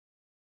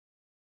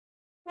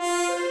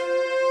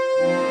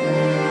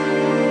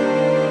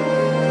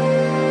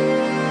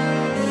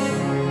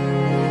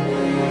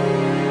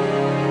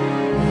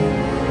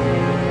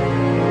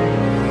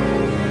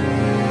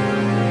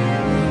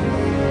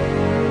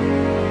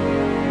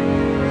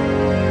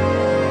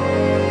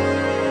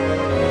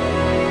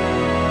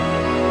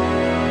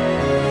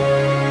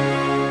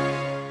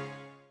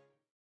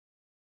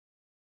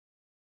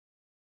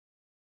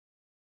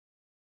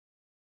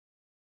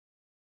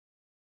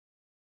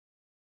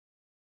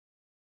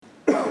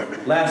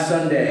Last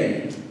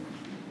Sunday,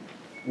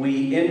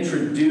 we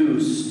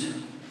introduced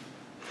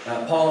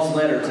Paul's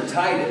letter to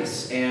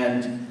Titus,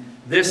 and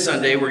this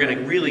Sunday we're going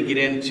to really get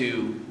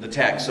into the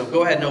text. So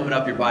go ahead and open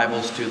up your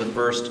Bibles to the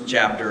first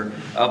chapter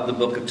of the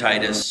book of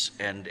Titus,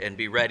 and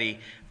be ready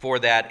for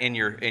that in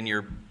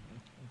your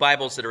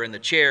Bibles that are in the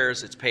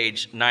chairs. It's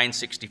page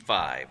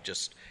 965,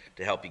 just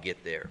to help you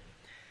get there.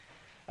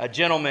 A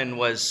gentleman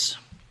was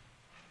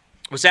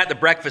at the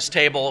breakfast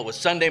table. It was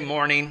Sunday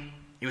morning.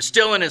 He was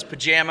still in his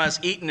pajamas,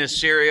 eating his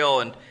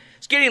cereal, and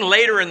it's getting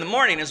later in the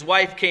morning. His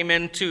wife came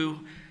into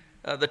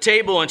the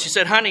table and she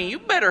said, "Honey, you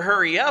better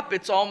hurry up.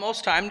 It's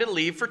almost time to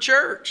leave for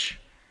church."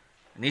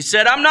 And he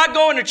said, "I'm not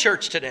going to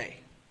church today."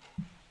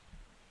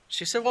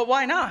 She said, "Well,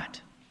 why not?"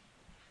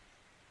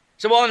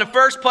 He said, "Well, in the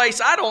first place,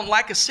 I don't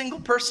like a single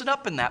person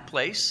up in that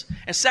place.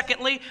 And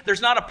secondly, there's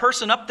not a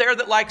person up there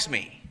that likes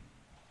me."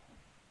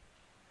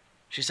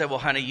 She said, "Well,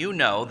 honey, you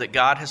know that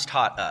God has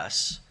taught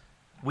us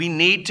we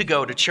need to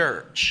go to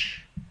church.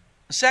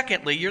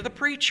 Secondly, you're the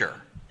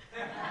preacher."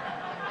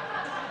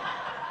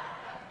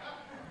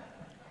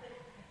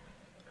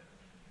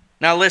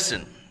 Now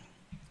listen,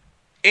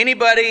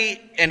 anybody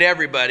and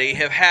everybody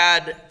have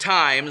had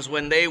times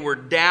when they were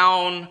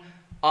down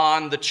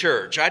on the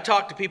church. I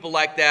talk to people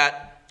like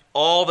that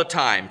all the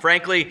time.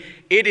 Frankly,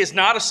 it is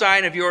not a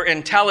sign of your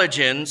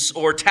intelligence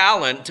or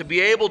talent to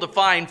be able to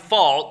find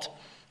fault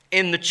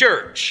in the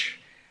church.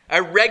 I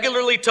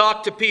regularly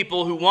talk to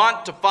people who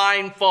want to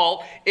find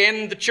fault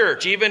in the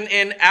church, even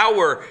in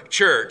our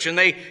church. And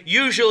they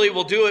usually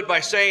will do it by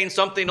saying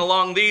something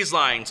along these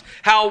lines: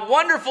 how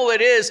wonderful it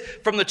is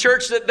from the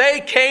church that they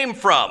came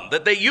from,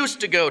 that they used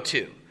to go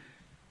to.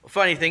 The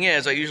funny thing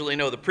is, I usually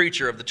know the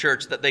preacher of the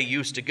church that they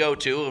used to go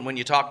to. And when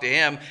you talk to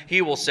him,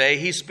 he will say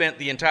he spent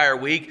the entire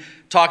week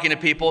talking to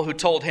people who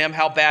told him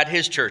how bad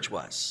his church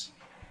was.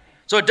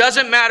 So it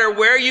doesn't matter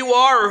where you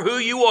are or who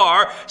you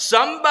are,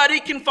 somebody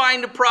can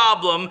find a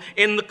problem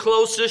in the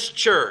closest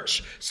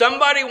church.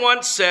 Somebody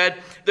once said,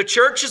 the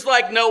church is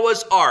like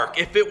Noah's Ark.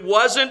 If it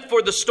wasn't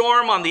for the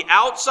storm on the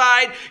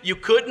outside, you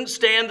couldn't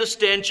stand the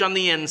stench on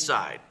the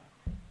inside.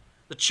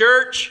 The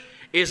church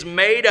is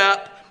made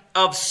up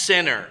of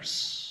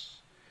sinners.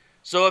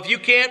 So if you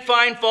can't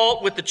find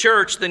fault with the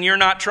church, then you're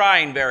not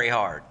trying very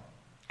hard.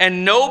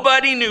 And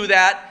nobody knew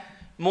that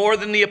more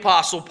than the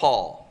Apostle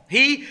Paul.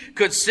 He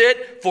could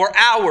sit for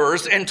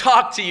hours and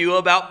talk to you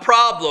about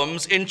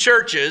problems in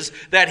churches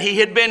that he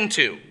had been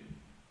to.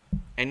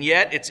 And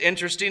yet, it's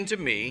interesting to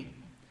me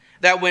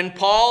that when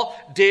Paul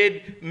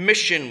did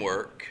mission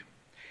work,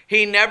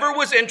 he never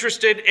was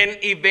interested in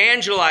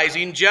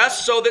evangelizing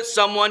just so that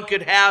someone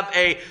could have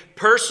a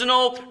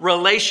personal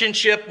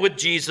relationship with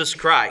Jesus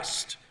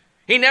Christ.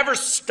 He never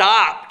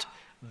stopped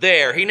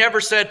there. He never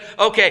said,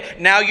 "Okay,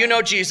 now you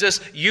know Jesus,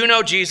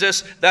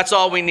 that's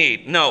all we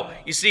need." No,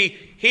 you see,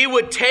 he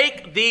would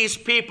take these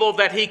people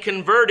that he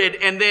converted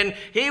and then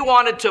he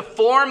wanted to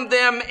form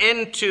them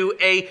into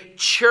a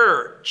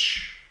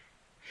church.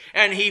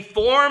 And he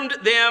formed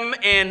them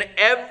in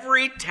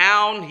every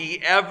town he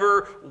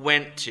ever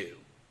went to,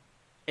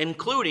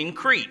 including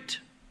Crete.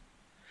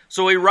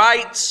 So he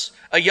writes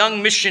a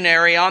young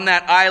missionary on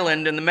that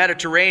island in the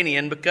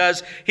Mediterranean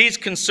because he's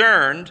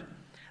concerned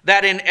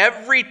that in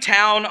every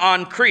town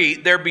on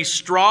Crete there be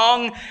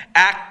strong,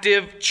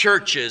 active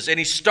churches. And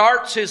he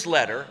starts his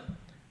letter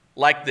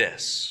like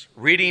this,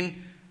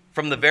 reading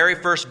from the very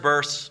first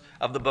verse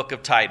of the book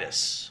of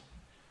Titus.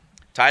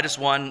 Titus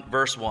 1,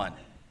 verse 1.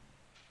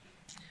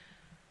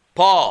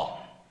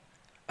 Paul,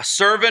 a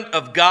servant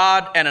of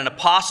God and an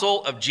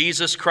apostle of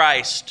Jesus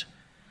Christ,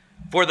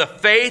 for the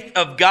faith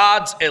of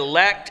God's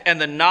elect and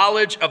the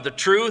knowledge of the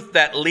truth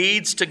that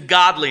leads to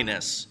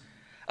godliness,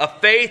 a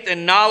faith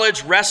and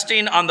knowledge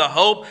resting on the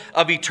hope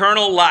of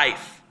eternal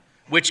life,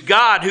 which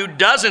God, who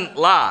doesn't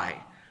lie,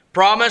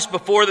 promised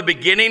before the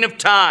beginning of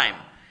time.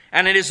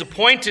 And in his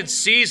appointed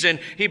season,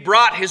 he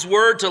brought his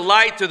word to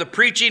light through the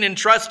preaching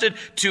entrusted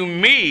to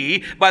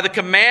me by the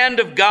command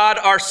of God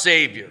our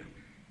Savior.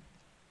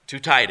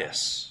 To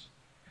Titus,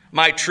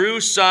 my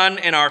true son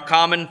in our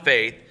common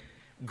faith,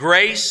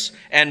 grace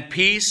and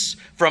peace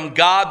from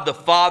God the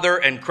Father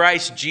and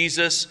Christ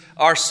Jesus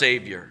our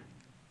Savior.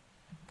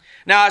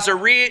 Now, as I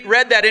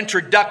read that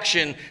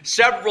introduction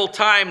several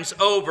times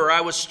over, I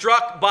was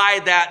struck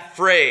by that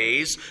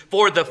phrase,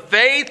 "for the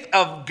faith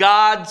of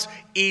God's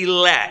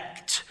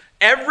elect."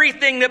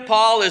 Everything that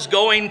Paul is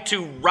going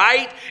to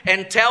write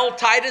and tell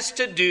Titus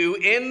to do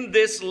in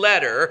this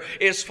letter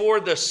is for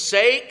the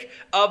sake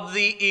of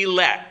the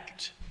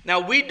elect. Now,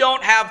 we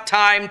don't have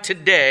time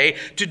today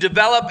to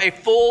develop a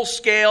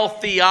full-scale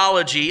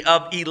theology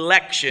of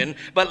election,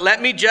 but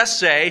let me just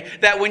say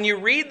that when you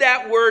read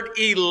that word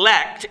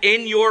elect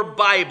in your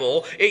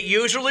Bible, it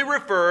usually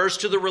refers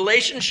to the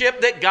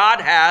relationship that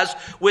God has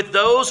with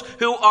those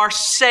who are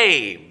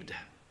saved.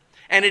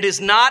 And it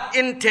is not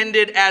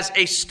intended as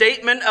a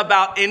statement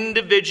about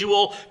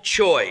individual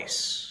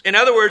choice. In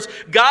other words,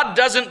 God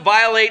doesn't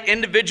violate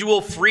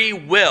individual free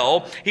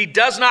will. He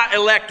does not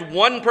elect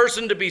one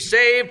person to be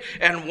saved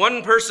and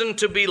one person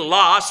to be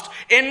lost,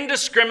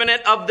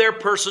 indiscriminate of their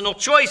personal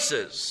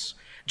choices.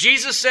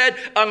 Jesus said,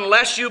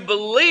 unless you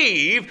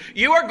believe,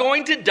 you are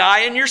going to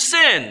die in your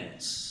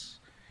sins.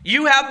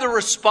 You have the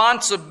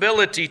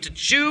responsibility to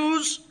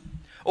choose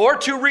or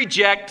to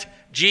reject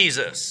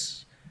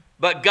Jesus.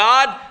 But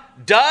God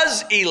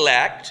does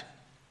elect,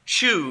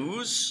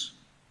 choose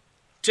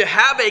to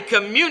have a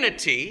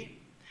community,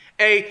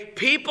 a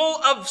people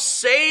of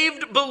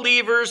saved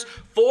believers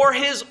for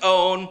his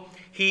own.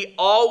 He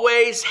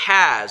always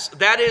has.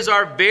 That is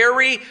our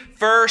very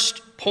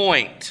first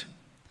point.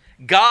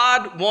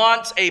 God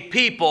wants a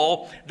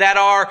people that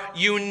are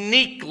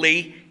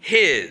uniquely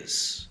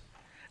his.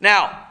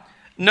 Now,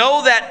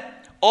 know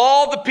that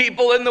all the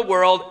people in the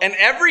world and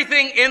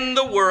everything in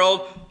the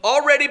world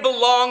already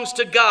belongs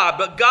to God,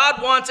 but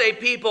God wants a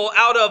people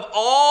out of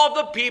all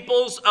the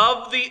peoples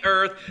of the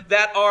earth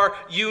that are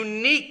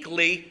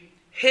uniquely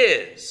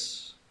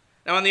his.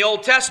 Now, in the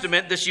Old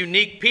Testament, this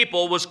unique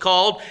people was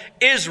called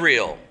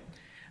Israel.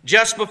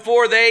 Just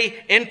before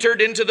they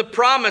entered into the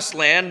promised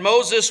land,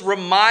 Moses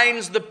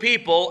reminds the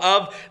people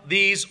of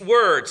these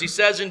words. He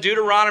says in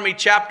Deuteronomy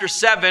chapter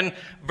 7,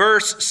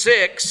 verse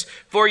 6,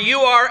 "For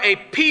you are a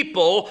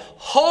people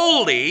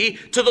holy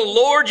to the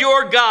Lord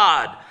your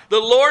God. The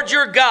Lord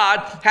your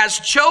God has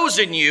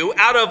chosen you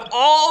out of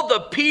all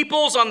the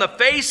peoples on the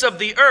face of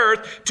the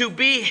earth to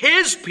be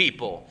his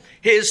people,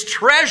 his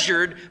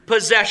treasured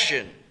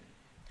possession."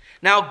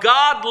 Now,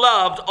 God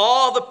loved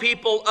all the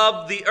people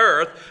of the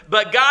earth,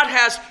 but God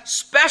has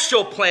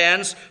special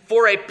plans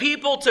for a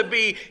people to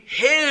be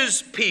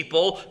his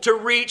people to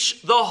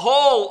reach the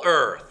whole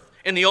earth.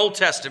 In the Old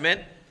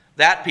Testament,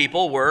 that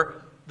people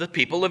were the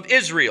people of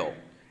Israel.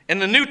 In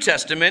the New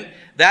Testament,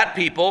 that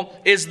people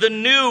is the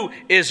new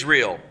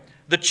Israel,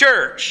 the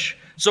church.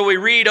 So we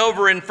read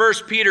over in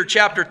 1 Peter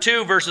chapter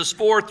 2, verses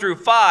 4 through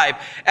 5,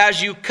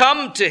 "As you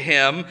come to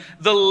him,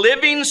 the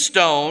living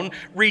stone,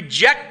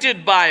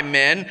 rejected by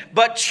men,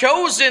 but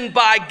chosen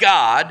by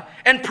God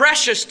and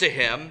precious to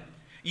him,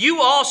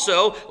 you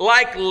also,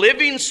 like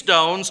living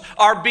stones,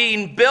 are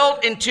being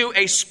built into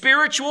a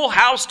spiritual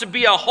house to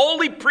be a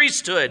holy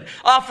priesthood,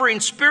 offering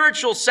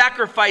spiritual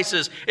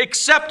sacrifices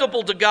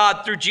acceptable to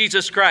God through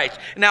Jesus Christ."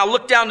 Now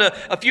look down to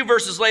a few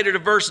verses later to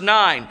verse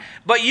 9.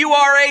 "But you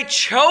are a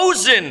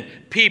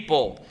chosen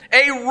people,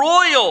 a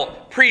royal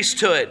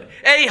priesthood,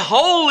 a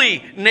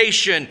holy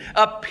nation,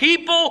 a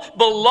people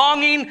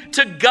belonging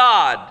to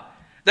God,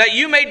 that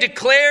you may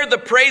declare the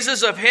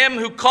praises of him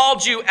who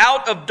called you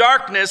out of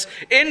darkness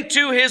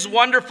into his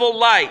wonderful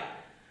light.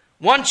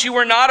 Once you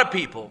were not a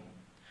people,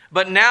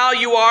 but now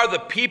you are the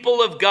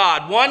people of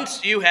God.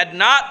 Once you had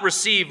not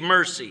received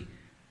mercy,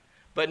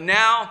 but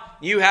now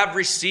you have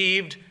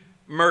received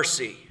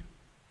mercy."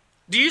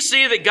 Do you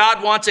see that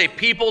God wants a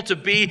people to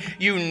be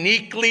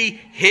uniquely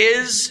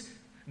his?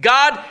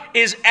 God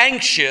is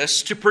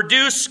anxious to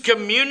produce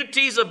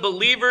communities of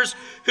believers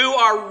who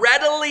are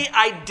readily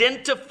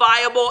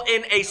identifiable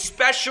in a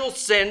special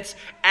sense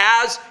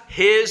as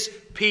his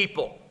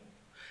people.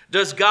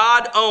 Does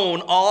God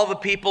own all the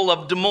people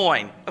of Des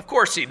Moines? Of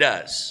course he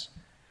does.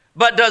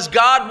 But does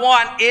God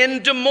want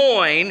in Des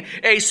Moines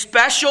a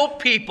special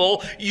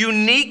people,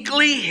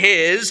 uniquely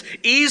his,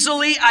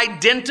 easily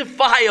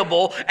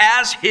identifiable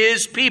as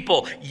his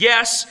people?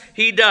 Yes,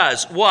 he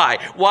does. Why?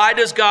 Why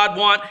does God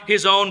want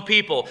his own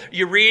people?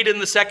 You read in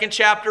the second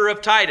chapter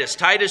of Titus,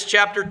 Titus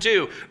chapter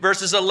 2,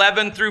 verses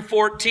 11 through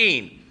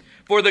 14.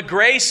 "For the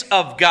grace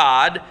of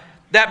God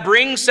that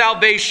brings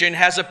salvation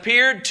has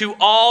appeared to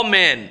all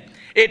men.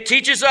 It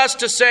teaches us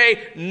to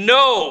say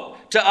no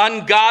to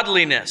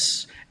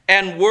ungodliness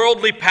and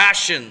worldly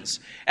passions,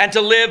 and to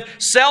live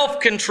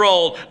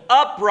self-controlled,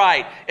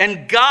 upright,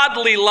 and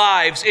godly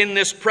lives in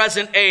this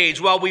present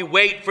age while we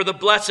wait for the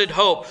blessed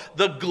hope,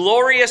 the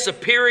glorious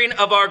appearing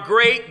of our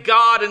great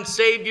God and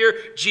Savior,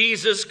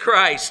 Jesus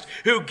Christ,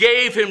 who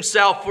gave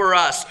himself for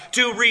us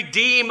to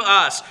redeem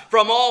us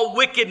from all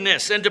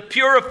wickedness and to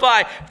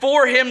purify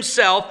for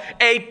himself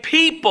a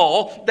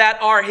people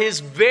that are his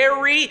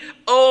very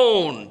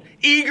own,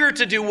 eager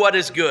to do what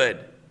is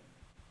good."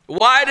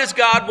 Why does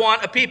God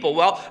want a people?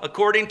 Well,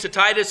 according to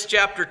Titus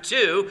chapter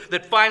 2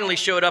 that finally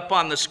showed up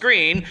on the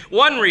screen,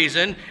 one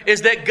reason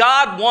is that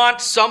God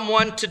wants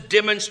someone to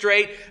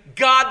demonstrate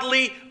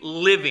godly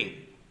living.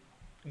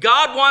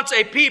 God wants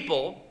a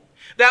people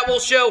that will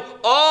show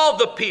all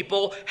the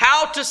people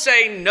how to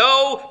say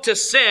no to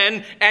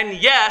sin and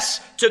yes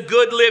to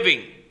good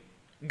living.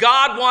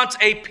 God wants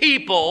a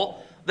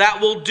people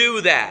that will do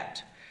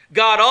that.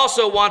 God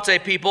also wants a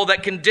people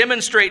that can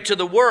demonstrate to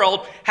the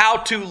world how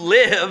to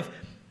live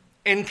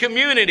in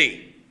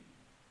community.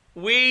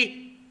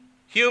 We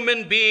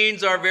human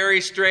beings are very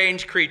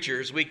strange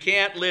creatures. We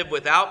can't live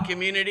without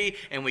community,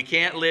 and we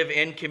can't live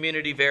in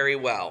community very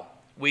well.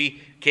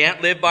 We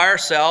can't live by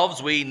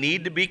ourselves. We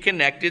need to be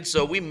connected.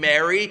 So we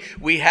marry,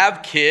 we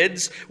have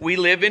kids, we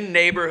live in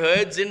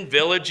neighborhoods, in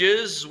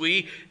villages,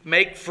 we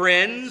make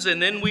friends,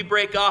 and then we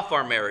break off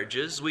our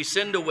marriages. We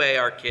send away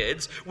our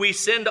kids. We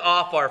send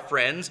off our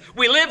friends.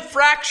 We live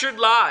fractured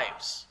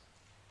lives,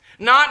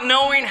 not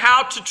knowing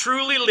how to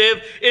truly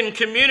live in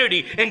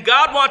community. And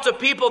God wants a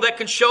people that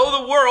can show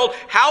the world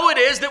how it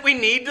is that we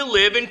need to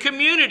live in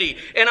community.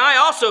 And I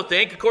also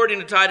think, according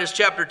to Titus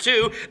chapter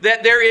 2,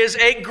 that there is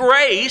a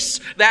grace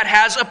that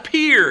has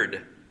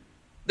appeared.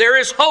 There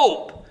is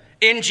hope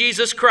in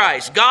Jesus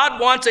Christ. God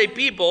wants a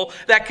people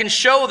that can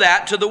show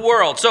that to the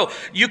world. So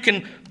you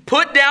can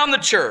put down the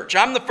church.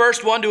 I'm the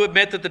first one to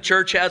admit that the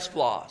church has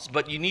flaws,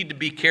 but you need to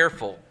be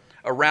careful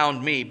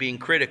around me being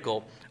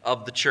critical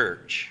of the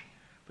church.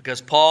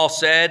 Because Paul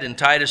said in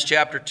Titus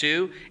chapter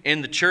 2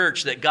 in the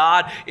church that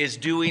God is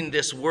doing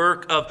this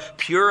work of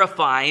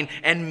purifying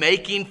and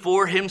making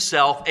for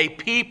himself a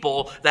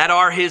people that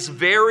are his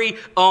very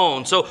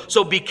own.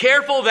 So be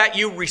careful that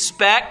you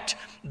respect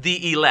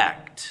the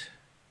elect.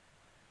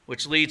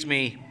 Which leads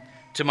me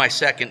to my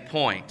second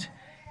point,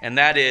 and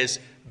that is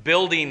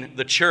building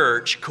the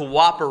church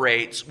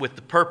cooperates with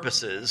the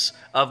purposes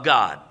of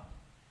God.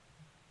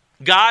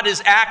 God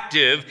is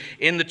active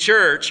in the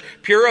church,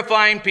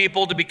 purifying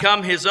people to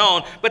become his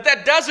own. But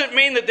that doesn't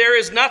mean that there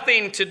is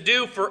nothing to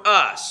do for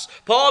us.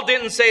 Paul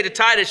didn't say to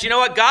Titus, you know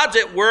what, God's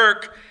at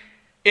work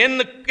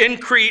in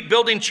Crete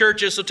building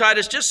churches, so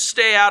Titus, just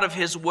stay out of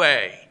his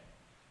way.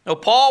 No,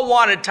 Paul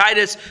wanted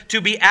Titus to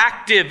be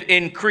active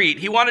in Crete.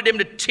 He wanted him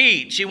to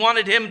teach. He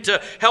wanted him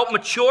to help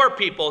mature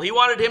people. He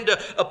wanted him to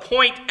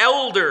appoint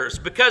elders,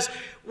 because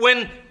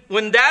when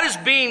that is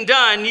being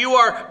done, you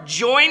are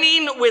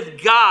joining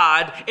with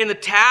God in the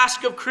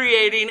task of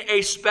creating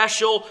a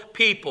special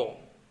people.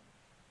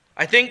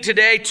 I think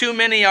today too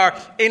many are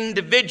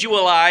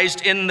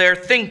individualized in their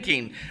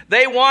thinking.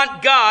 They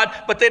want God,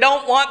 but they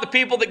don't want the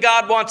people that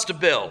God wants to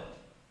build.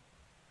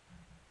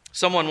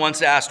 Someone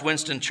once asked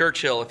Winston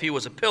Churchill if he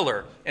was a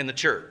pillar in the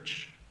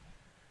church.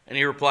 And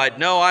he replied,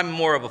 no, I'm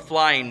more of a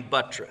flying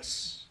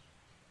buttress.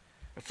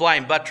 A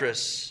flying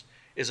buttress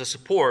is a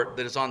support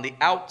that is on the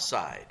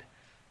outside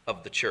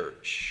of the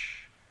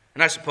church.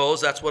 And I suppose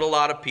that's what a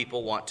lot of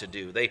people want to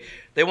do.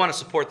 They want to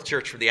support the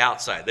church from the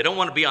outside. They don't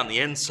want to be on the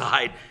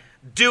inside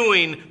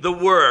doing the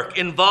work,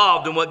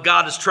 involved in what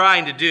God is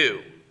trying to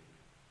do.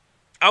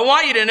 I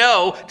want you to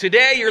know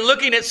today you're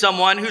looking at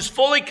someone who's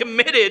fully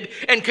committed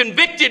and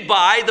convicted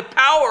by the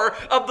power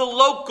of the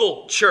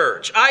local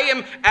church. I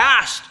am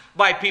asked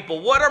by people,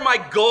 what are my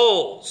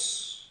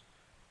goals?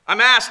 I'm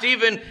asked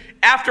even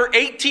after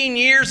 18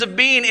 years of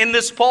being in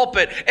this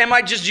pulpit, am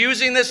I just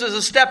using this as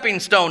a stepping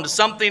stone to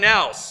something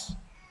else?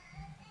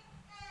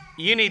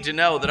 You need to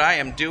know that I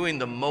am doing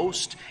the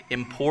most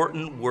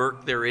important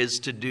work there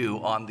is to do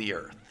on the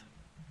earth.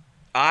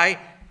 I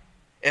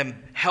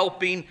am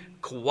helping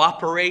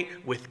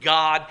cooperate with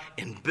God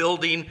in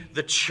building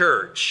the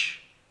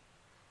church,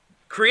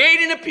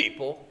 creating a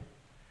people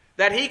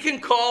that he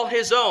can call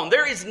his own.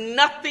 There is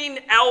nothing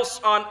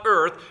else on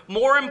earth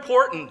more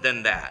important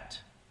than that.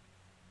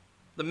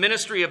 The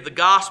ministry of the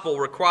gospel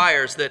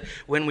requires that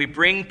when we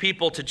bring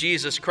people to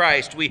Jesus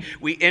Christ,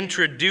 we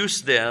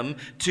introduce them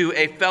to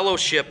a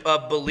fellowship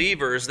of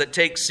believers that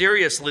take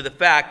seriously the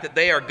fact that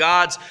they are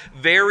God's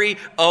very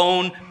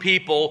own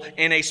people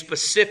in a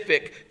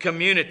specific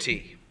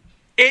community.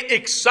 It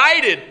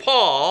excited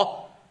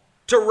Paul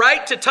to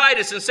write to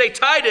Titus and say,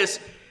 Titus,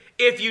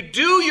 if you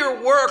do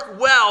your work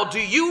well, do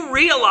you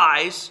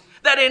realize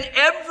that in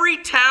every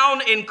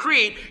town in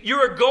Crete, you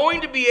are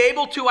going to be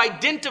able to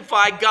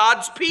identify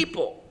God's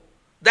people?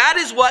 That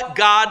is what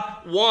God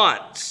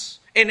wants.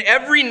 In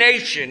every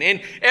nation,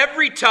 in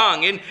every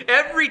tongue, in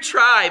every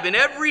tribe, in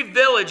every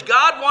village,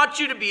 God wants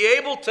you to be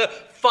able to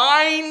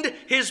find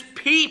his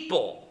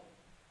people.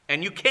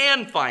 And you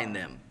can find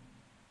them.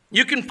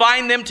 You can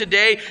find them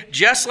today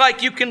just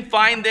like you can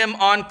find them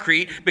on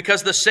Crete,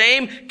 because the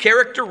same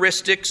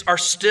characteristics are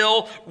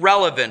still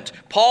relevant.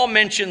 Paul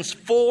mentions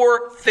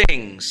 4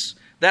 things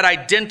that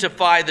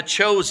identify the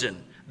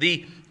chosen,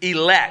 the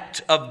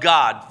elect of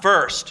God.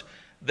 First,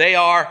 they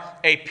are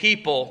a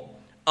people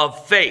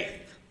of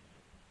faith.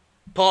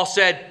 Paul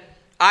said,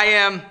 I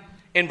am,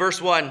 in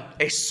verse 1,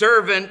 a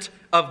servant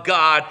of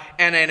God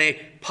and an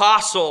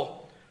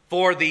apostle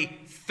for the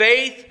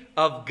faith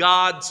of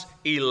God's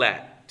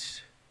elect.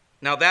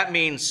 Now that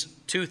means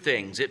 2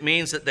 things. It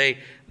means that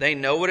they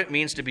know what it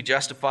means to be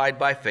justified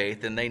by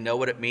faith, and they know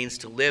what it means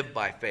to live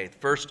by faith.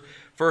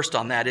 First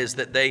on that is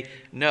that they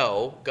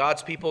know,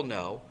 God's people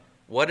know,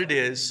 what it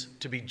is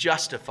to be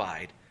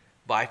justified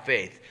by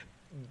faith.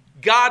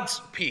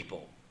 God's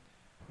people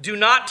do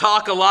not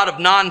talk a lot of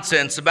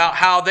nonsense about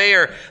how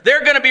they're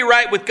going to be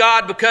right with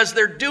God because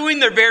they're doing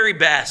their very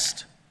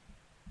best.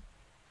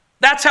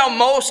 That's how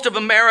most of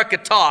America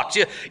talks.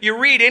 You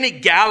read any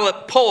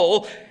Gallup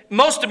poll,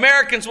 most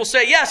Americans will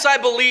say, yes, I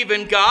believe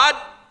in God.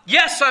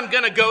 Yes, I'm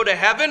going to go to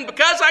heaven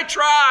because I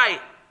try.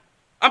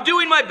 I'm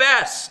doing my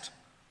best.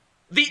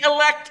 The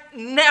elect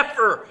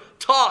never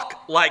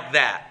talk like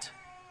that.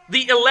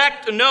 The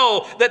elect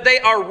know that they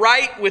are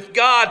right with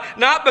God,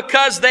 not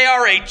because they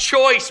are a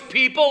choice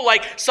people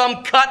like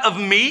some cut of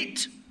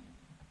meat,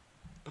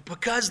 but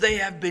because they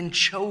have been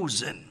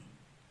chosen,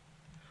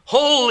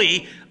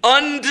 holy,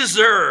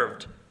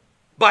 undeserved,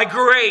 by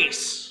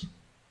grace.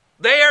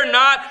 They are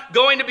not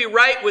going to be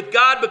right with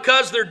God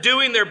because they're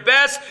doing their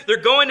best. They're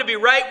going to be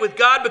right with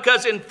God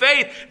because in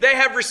faith they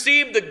have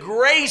received the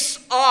grace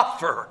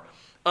offer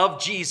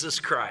of Jesus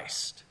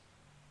Christ.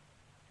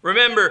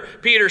 Remember,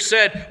 Peter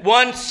said,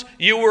 once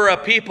you were a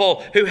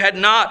people who had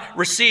not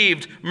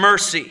received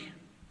mercy,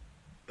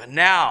 but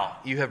now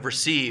you have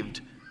received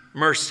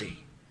mercy.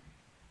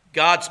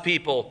 God's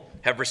people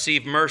have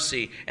received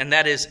mercy, and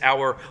that is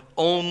our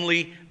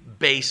only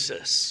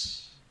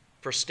basis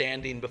for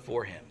standing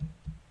before him.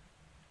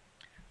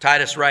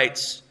 Paul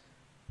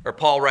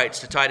writes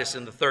to Titus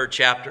in the 3rd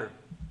chapter,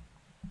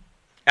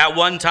 at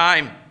one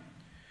time,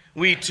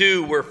 we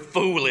too were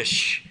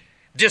foolish,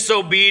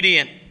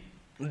 disobedient,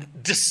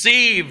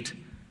 deceived,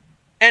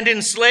 and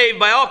enslaved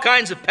by all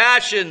kinds of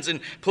passions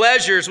and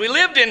pleasures. We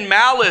lived in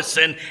malice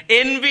and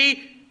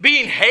envy,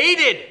 being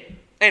hated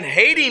and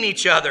hating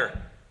each other.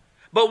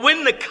 But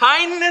when the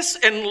kindness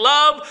and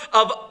love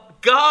of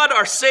God,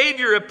 our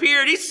Savior,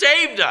 appeared, he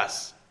saved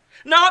us.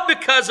 Not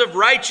because of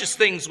righteous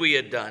things we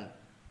had done,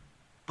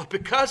 but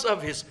because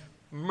of his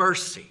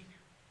mercy.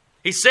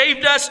 He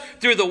saved us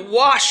through the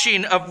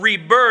washing of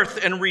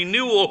rebirth and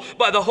renewal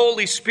by the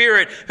Holy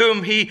Spirit,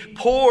 whom he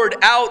poured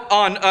out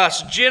on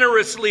us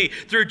generously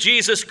through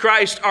Jesus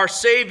Christ our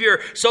Savior,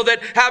 so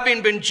that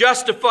having been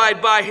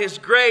justified by his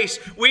grace,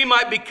 we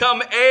might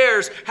become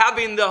heirs,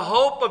 having the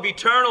hope of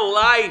eternal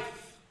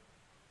life.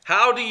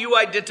 How do you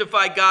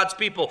identify God's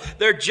people?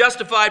 They're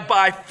justified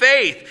by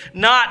faith,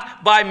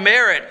 not by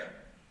merit.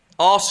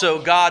 Also,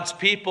 God's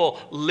people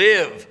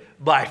live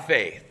by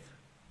faith.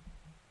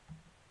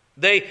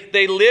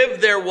 They live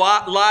their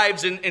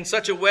lives in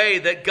such a way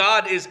that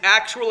God is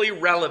actually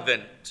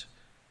relevant.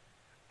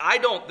 I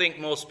don't think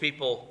most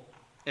people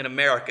in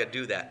America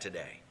do that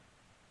today.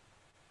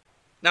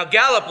 Now,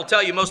 Gallup will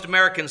tell you most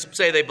Americans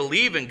say they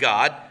believe in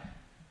God.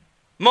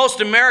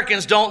 Most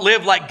Americans don't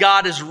live like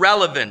God is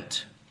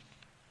relevant.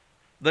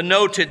 The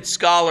noted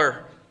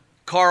scholar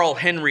Carl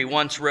Henry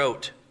once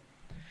wrote,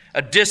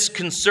 "A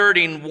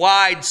disconcerting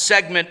wide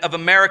segment of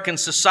American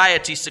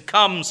society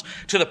succumbs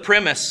to the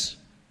premise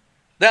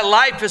that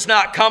life has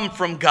not come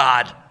from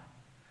God,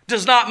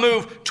 does not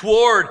move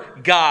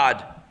toward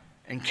God,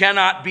 and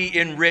cannot be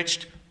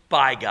enriched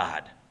by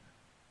God."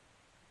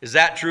 Is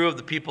that true of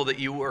the people that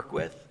you work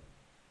with?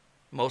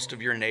 Most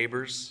of your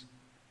neighbors?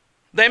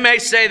 They may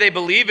say they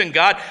believe in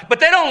God, but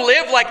they don't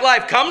live like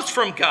life comes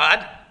from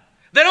God.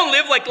 They don't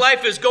live like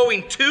life is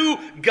going to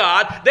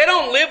God. They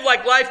don't live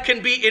like life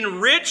can be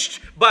enriched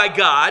by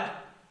God.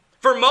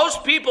 For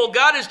most people,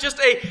 God is just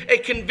a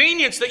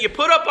convenience that you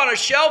put up on a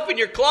shelf in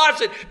your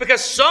closet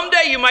because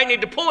someday you might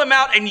need to pull him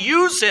out and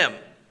use him.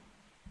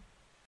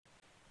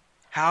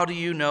 How do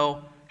you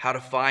know how to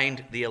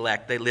find the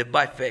elect? They live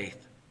by faith.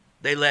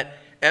 They let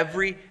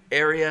every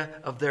area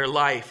of their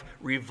life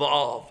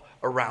revolve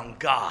around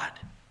God.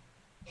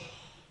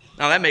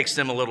 Now that makes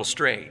them a little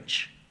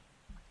strange.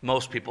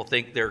 Most people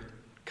think they're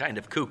kind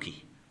of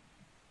kooky.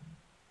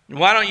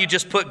 Why don't you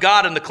just put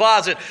God in the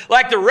closet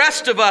like the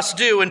rest of us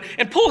do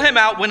and pull him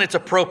out when it's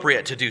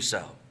appropriate to do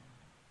so?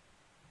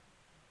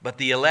 But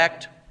the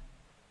elect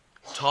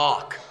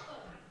talk,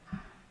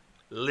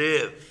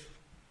 live,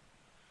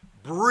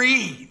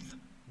 breathe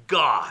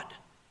God.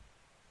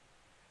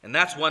 And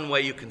that's one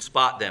way you can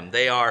spot them.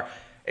 They are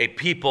a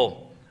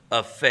people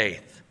of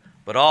faith,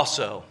 but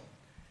also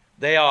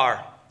they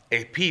are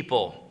a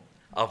people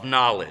of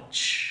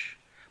knowledge.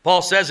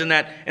 Paul says in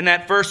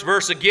that first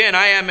verse again,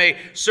 "I am a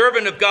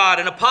servant of God,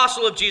 an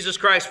apostle of Jesus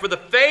Christ, for the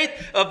faith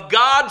of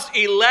God's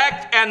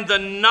elect and the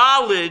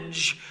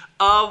knowledge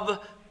of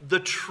the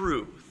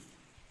truth."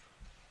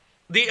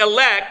 The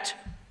elect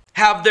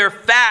have their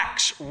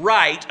facts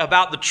right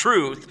about the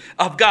truth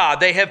of God.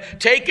 They have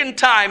taken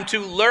time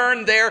to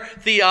learn their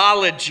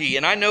theology.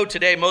 And I know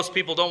today most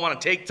people don't want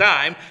to take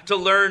time to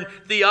learn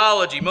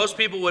theology. Most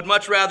people would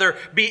much rather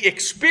be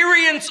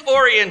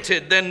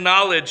experience-oriented than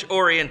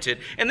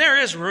knowledge-oriented. And there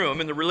is room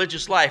in the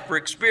religious life for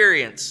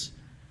experience.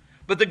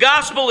 But the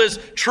gospel is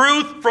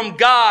truth from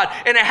God,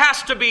 and it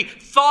has to be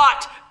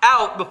thought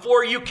out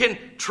before you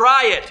can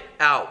try it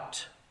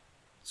out.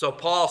 So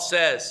Paul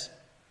says,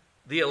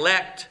 the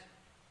elect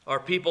are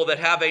people that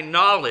have a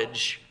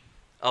knowledge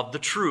of the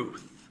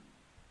truth.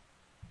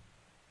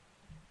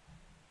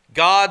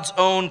 God's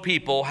own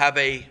people have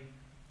a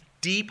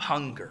deep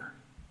hunger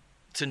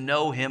to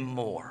know him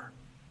more.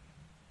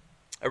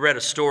 I read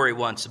a story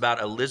once about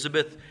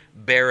Elizabeth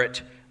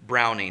Barrett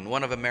Browning,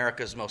 one of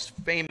America's most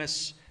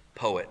famous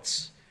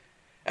poets.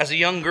 As a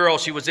young girl,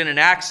 she was in an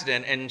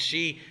accident and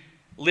she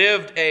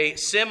lived a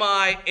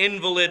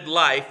semi-invalid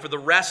life for the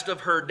rest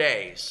of her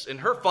days. And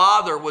her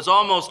father was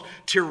almost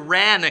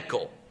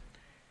tyrannical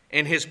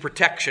in his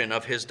protection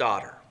of his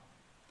daughter.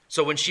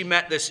 So when she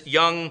met this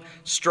young,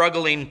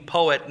 struggling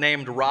poet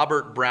named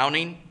Robert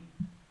Browning,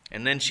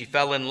 and then she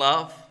fell in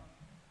love,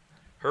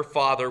 her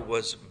father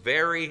was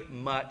very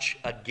much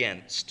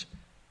against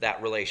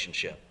that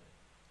relationship.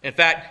 In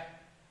fact,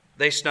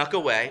 they snuck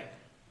away,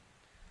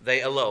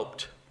 they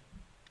eloped,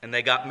 and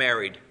they got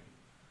married.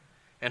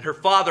 And her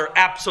father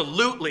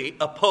absolutely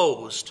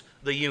opposed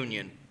the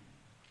union.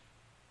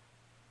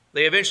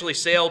 They eventually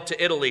sailed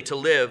to Italy to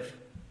live.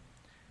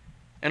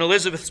 And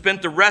Elizabeth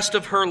spent the rest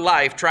of her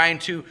life trying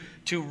to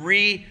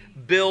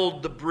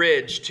rebuild the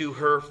bridge to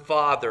her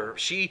father.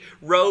 She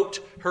wrote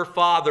her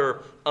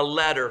father a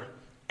letter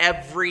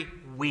every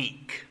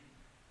week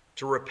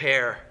to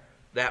repair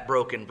that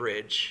broken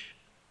bridge.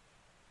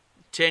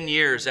 10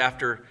 years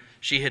after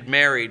she had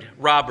married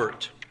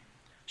Robert,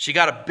 she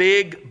got a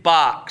big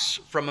box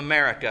from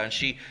America, and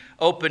she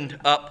opened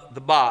up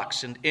the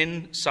box, and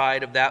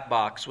inside of that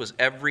box was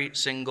every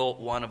single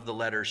one of the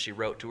letters she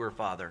wrote to her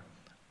father,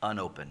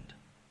 unopened.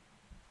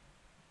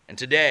 And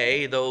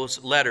today,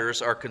 those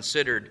letters are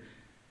considered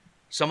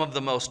some of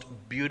the most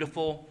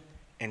beautiful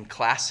and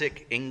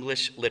classic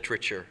English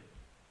literature,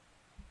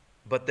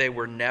 but they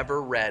were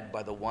never read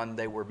by the one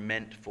they were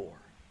meant for.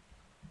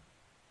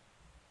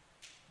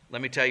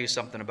 Let me tell you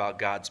something about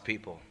God's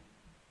people.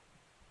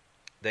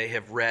 They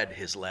have read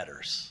his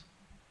letters.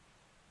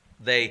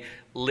 They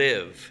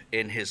live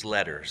in his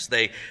letters.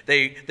 They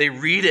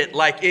read it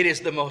like it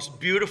is the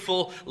most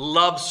beautiful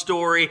love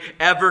story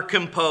ever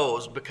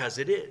composed, because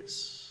it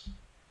is.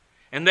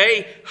 And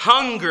they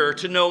hunger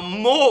to know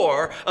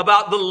more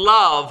about the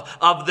love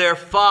of their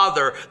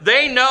Father.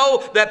 They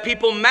know that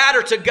people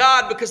matter to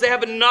God because they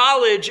have a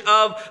knowledge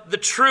of the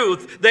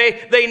truth.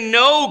 They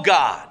know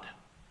God.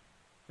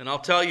 And I'll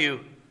tell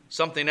you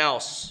something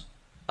else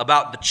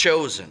about the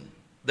chosen.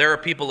 They're a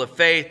people of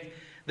faith,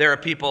 they're a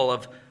people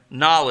of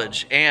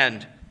knowledge,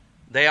 and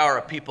they are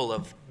a people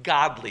of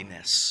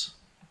godliness.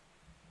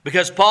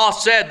 Because Paul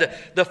said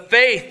the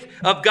faith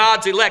of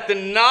God's elect, the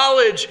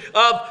knowledge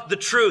of the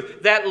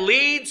truth, that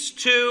leads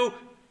to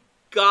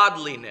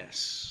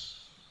godliness.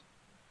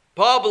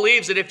 Paul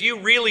believes that if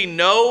you really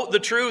know the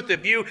truth,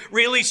 if you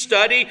really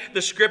study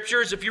the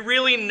Scriptures, if you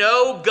really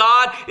know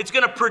God, it's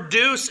going to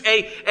produce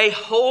a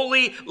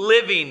holy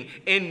living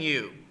in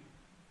you.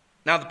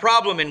 Now, the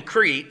problem in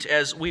Crete,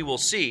 as we will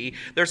see,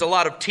 there's a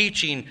lot of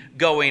teaching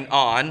going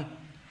on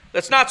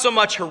that's not so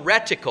much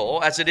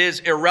heretical as it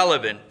is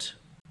irrelevant.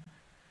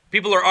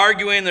 People are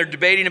arguing, they're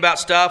debating about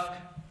stuff,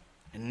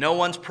 and no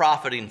one's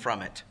profiting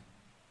from it.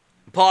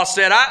 Paul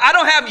said, I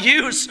don't have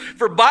use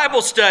for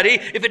Bible study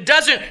if it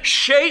doesn't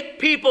shape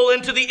people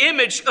into the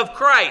image of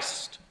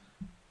Christ.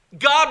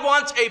 God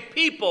wants a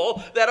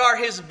people that are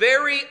his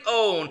very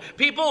own,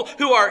 people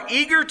who are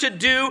eager to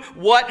do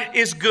what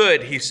is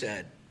good, he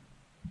said.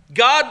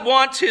 God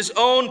wants his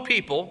own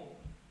people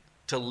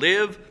to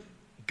live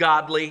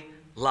godly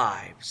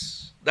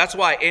lives. That's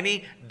why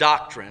any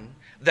doctrine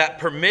that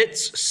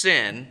permits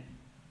sin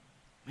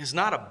is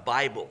not a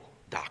Bible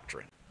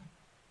doctrine.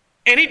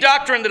 Any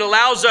doctrine that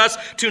allows us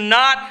to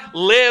not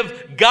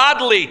live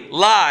godly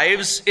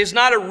lives is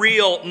not a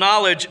real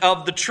knowledge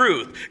of the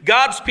truth.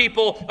 God's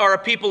people are a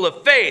people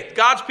of faith.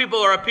 God's people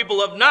are a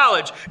people of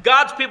knowledge.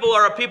 God's people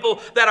are a people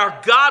that are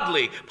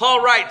godly.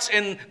 Paul writes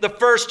in the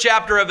first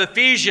chapter of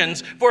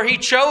Ephesians, "For he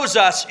chose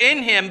us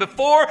in him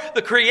before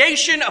the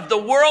creation of the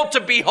world to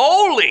be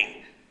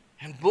holy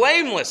and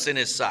blameless in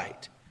his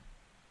sight."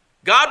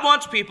 God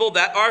wants people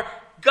that are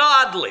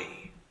godly.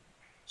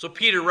 So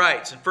Peter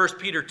writes in 1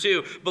 Peter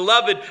 2,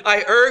 "Beloved,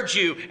 I urge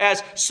you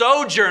as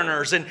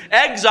sojourners and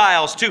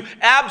exiles to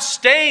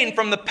abstain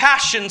from the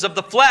passions of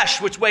the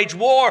flesh which wage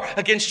war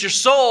against your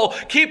soul.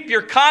 Keep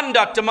your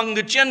conduct among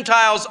the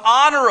Gentiles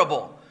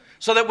honorable,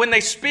 so that when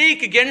they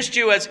speak against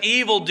you as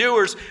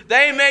evildoers,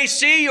 they may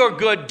see your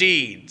good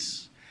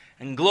deeds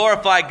and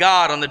glorify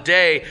God on the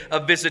day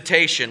of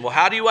visitation." Well,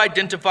 how do you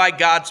identify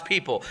God's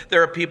people?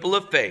 They're a people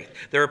of faith.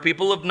 They're a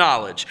people of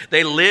knowledge.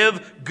 They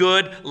live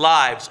good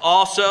lives.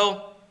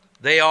 Also,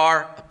 they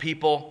are a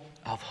people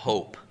of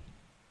hope.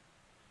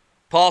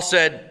 Paul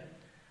said,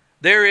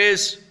 there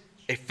is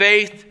a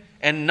faith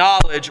and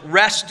knowledge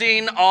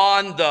resting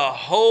on the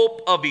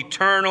hope of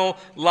eternal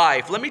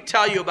life. Let me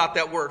tell you about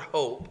that word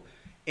hope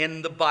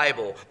in the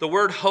Bible. The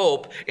word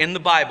hope in the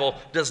Bible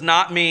does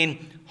not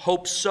mean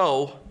hope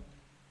so.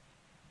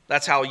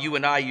 That's how you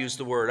and I use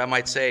the word. I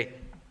might say,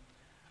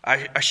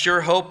 I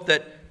sure hope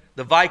that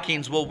the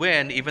Vikings will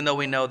win, even though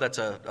we know that's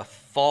a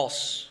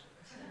false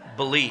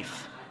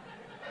belief.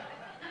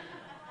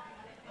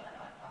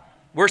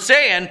 We're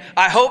saying,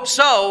 I hope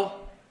so.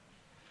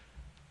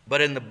 But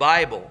in the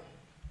Bible,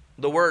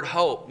 the word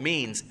hope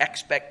means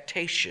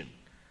expectation.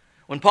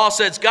 When Paul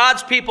says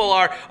God's people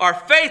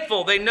are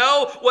faithful, they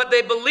know what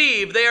they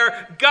believe, they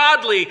are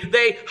godly,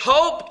 they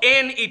hope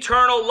in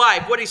eternal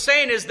life. What he's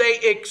saying is they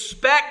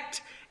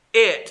expect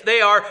it.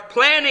 They are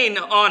planning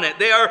on it.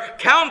 They are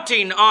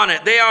counting on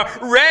it. They are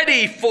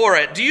ready for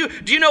it. Do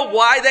you know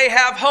why they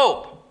have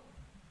hope?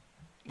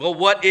 Well,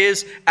 what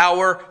is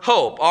our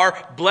hope?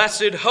 Our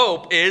blessed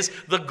hope is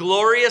the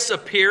glorious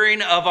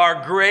appearing of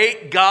our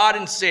great God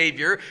and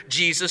Savior,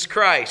 Jesus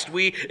Christ.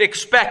 We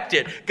expect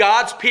it.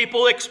 God's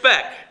people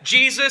expect.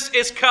 Jesus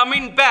is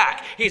coming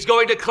back. He's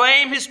going to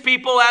claim his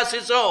people as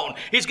his own.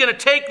 He's going to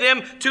take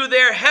them to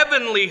their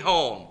heavenly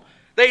home.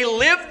 They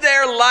live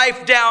their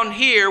life down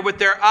here with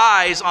their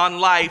eyes on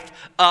life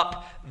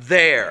up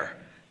there.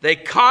 They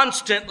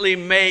constantly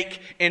make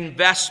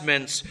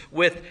investments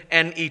with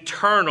an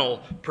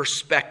eternal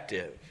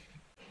perspective.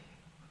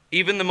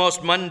 Even the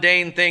most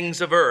mundane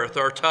things of earth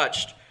are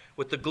touched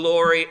with the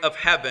glory of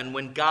heaven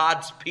when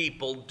God's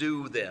people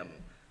do them.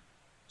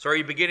 So are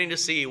you beginning to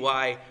see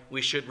why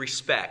we should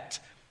respect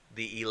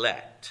the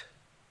elect?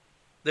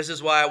 This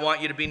is why I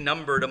want you to be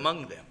numbered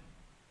among them.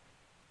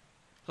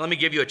 Let me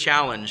give you a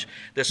challenge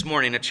this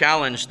morning, a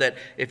challenge that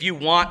if you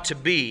want to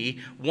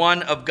be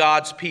one of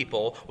God's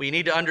people, we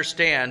need to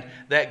understand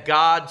that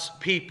God's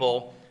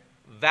people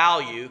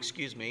value,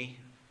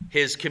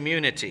 his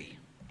community.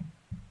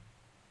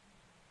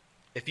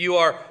 If you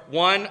are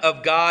one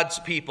of God's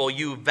people,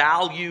 you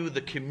value the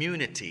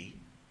community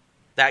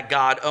that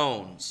God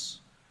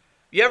owns.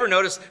 You ever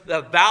notice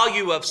the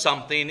value of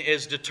something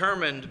is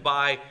determined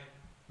by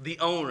the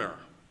owner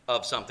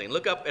of something?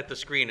 Look up at the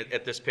screen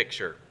at this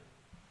picture.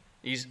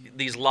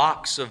 These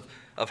locks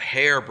of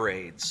hair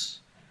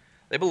braids.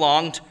 They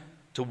belonged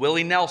to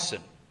Willie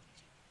Nelson,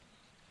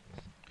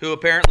 who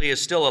apparently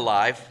is still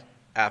alive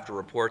after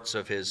reports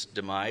of his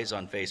demise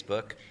on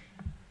Facebook.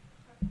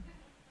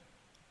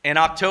 In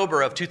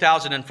October of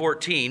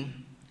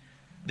 2014,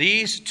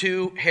 these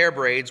two hair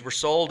braids were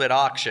sold at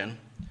auction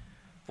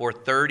for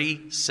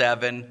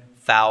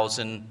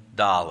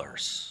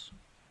 $37,000.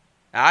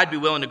 Now, I'd be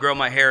willing to grow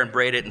my hair and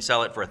braid it and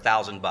sell it for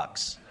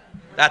 $1,000.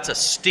 That's a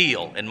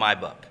steal in my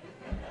book.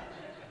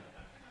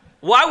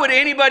 Why would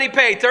anybody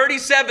pay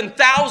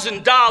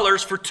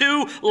 $37,000 for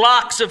two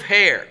locks of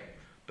hair?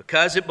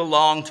 Because it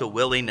belonged to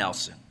Willie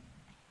Nelson.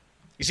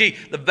 You see,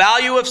 the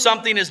value of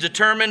something is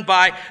determined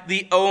by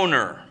the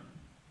owner.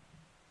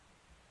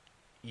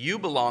 You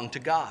belong to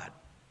God.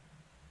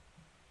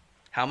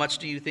 How much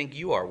do you think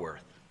you are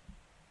worth?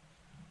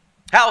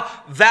 How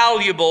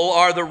valuable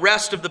are the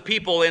rest of the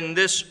people in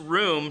this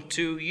room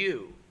to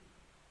you?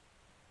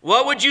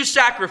 What would you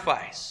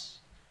sacrifice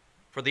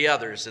for the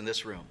others in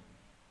this room?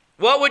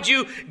 What would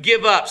you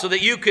give up so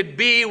that you could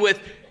be with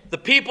the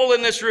people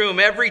in this room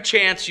every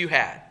chance you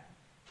had?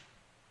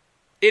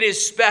 It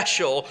is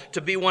special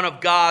to be one of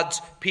God's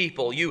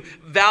people. You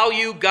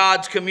value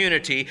God's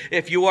community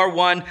if you are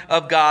one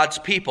of God's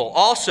people.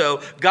 Also,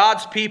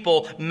 God's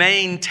people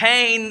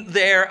maintain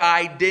their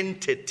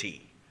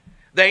identity.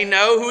 They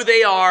know who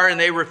they are and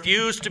they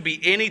refuse to be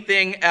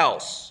anything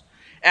else.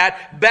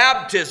 At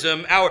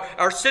baptism,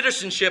 our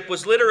citizenship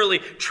was literally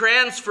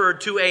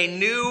transferred to a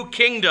new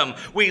kingdom.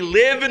 We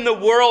live in the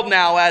world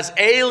now as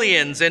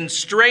aliens and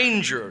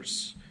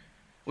strangers.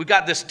 We've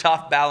got this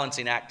tough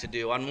balancing act to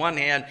do. On one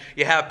hand,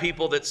 you have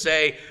people that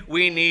say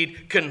we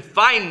need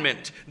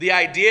confinement. The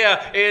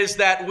idea is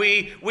that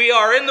we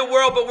are in the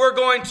world, but we're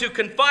going to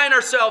confine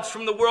ourselves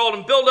from the world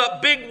and build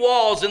up big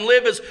walls and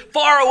live as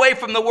far away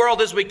from the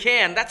world as we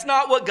can. That's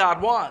not what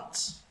God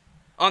wants.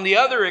 On the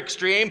other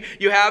extreme,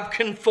 you have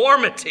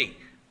conformity.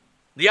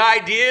 The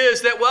idea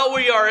is that, well,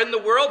 we are in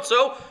the world,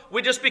 so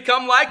we just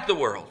become like the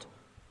world.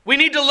 We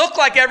need to look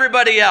like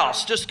everybody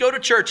else. Just go to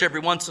church every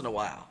once in a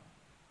while.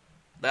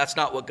 That's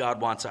not what God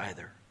wants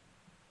either.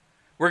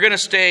 We're going to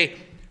stay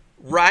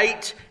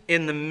right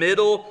in the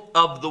middle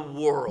of the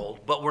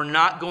world, but we're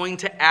not going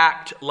to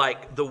act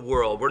like the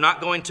world. We're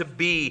not going to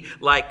be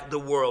like the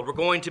world. We're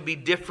going to be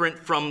different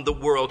from the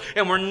world.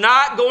 And we're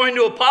not going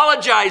to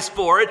apologize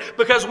for it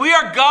because we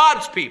are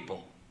God's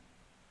people.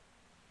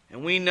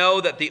 And we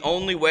know that the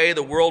only way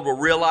the world will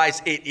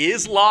realize it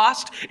is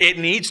lost, it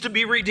needs to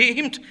be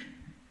redeemed,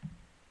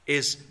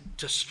 is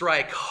to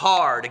strike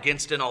hard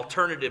against an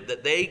alternative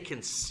that they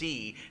can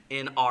see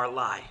in our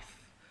life.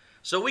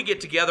 So we get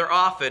together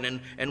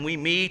often and we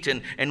meet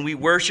and we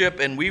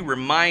worship and we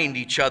remind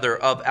each other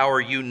of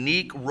our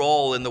unique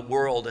role in the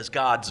world as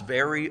God's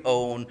very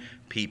own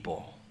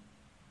people.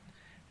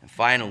 And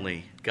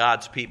finally,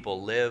 God's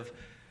people live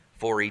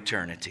for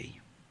eternity.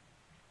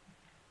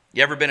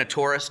 You ever been a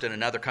tourist in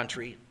another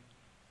country?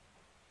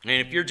 I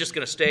mean, if you're just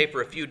going to stay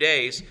for a few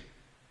days,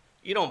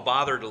 you don't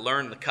bother to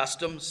learn the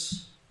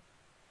customs.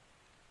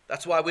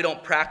 That's why we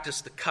don't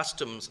practice the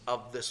customs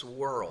of this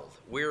world.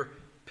 We're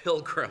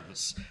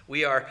pilgrims.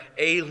 We are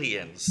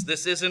aliens.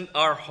 This isn't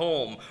our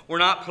home. We're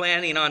not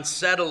planning on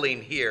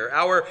settling here.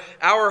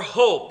 Our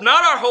hope,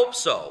 not our hope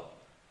so.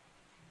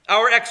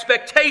 Our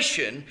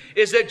expectation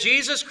is that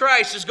Jesus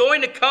Christ is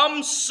going to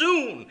come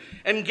soon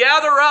and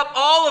gather up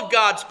all of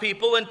God's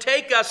people and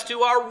take us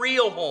to our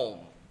real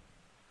home.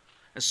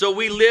 And so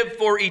we live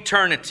for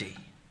eternity.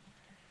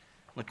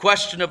 The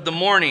question of the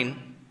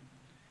morning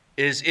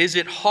is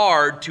it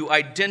hard to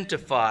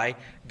identify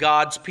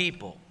God's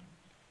people?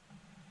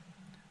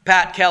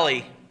 Pat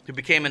Kelly, who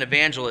became an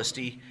evangelist,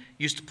 he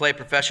used to play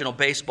professional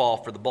baseball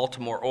for the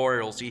Baltimore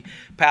Orioles. He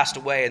passed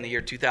away in the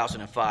year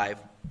 2005.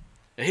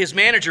 His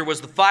manager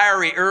was the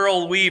fiery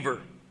Earl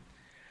Weaver.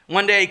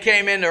 One day he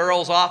came into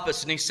Earl's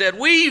office and he said,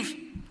 "Weave,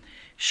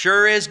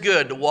 sure is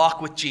good to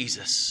walk with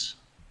Jesus."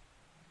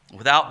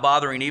 Without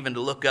bothering even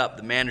to look up,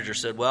 the manager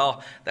said,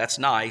 "Well, that's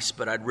nice,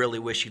 but I'd really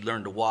wish you'd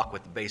learn to walk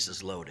with the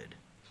bases loaded."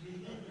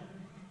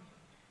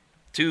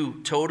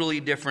 Two totally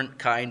different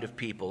kind of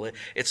people.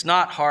 It's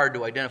not hard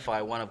to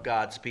identify one of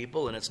God's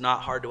people, and it's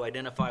not hard to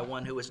identify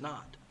one who is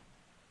not.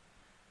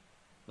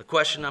 The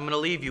question I'm going to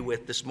leave you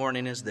with this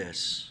morning is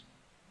this: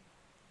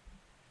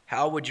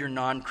 how would your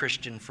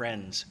non-Christian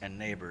friends and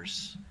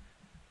neighbors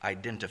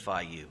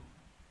identify you?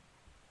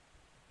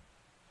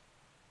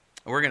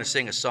 We're going to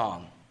sing a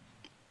song.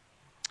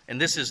 And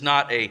this is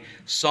not a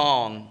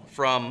song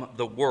from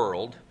the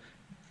world.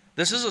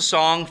 This is a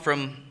song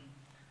from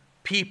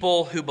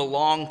people who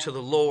belong to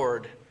the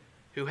Lord,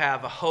 who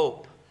have a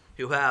hope,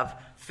 who have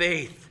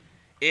faith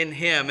in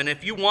Him. And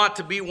if you want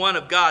to be one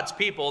of God's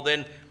people,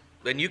 then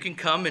you can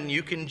come and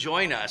you can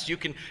join us. You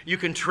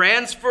can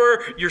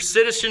transfer your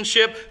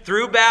citizenship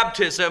through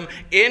baptism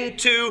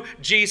into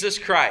Jesus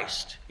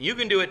Christ. You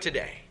can do it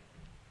today.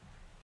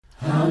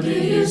 How do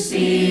you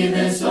see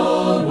this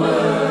old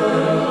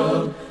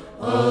world?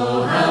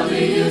 Oh, how do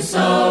you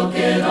soak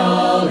it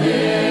all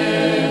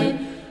in?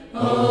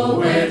 Oh,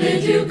 where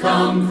did you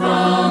come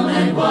from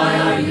and why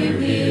are you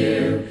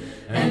here?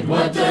 And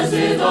what does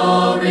it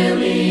all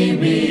really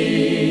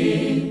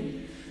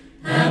mean?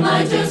 Am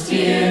I just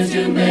here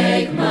to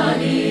make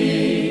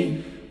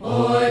money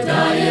or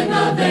die in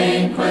the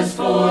vain quest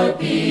for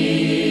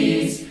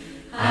peace?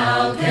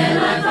 How can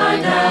I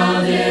find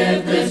out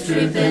if there's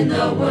truth in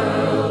the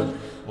world?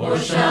 Or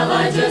shall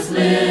I just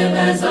live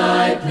as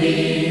I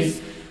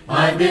please?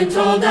 I've been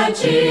told that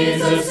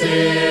Jesus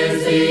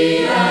is the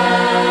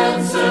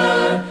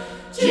answer.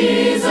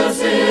 Jesus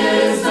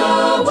is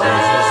the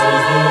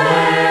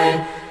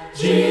way.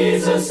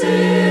 Jesus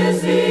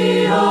is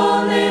the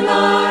only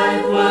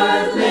life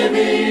worth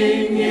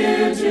living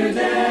here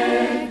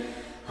today.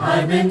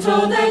 I've been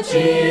told that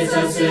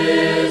Jesus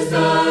is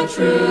the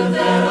truth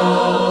that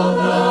all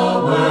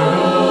the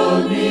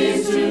world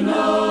needs to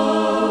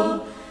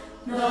know.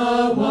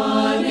 The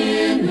one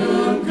in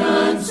whom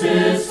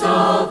consist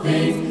all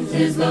things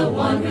is the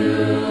one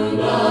who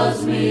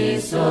loves me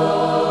so.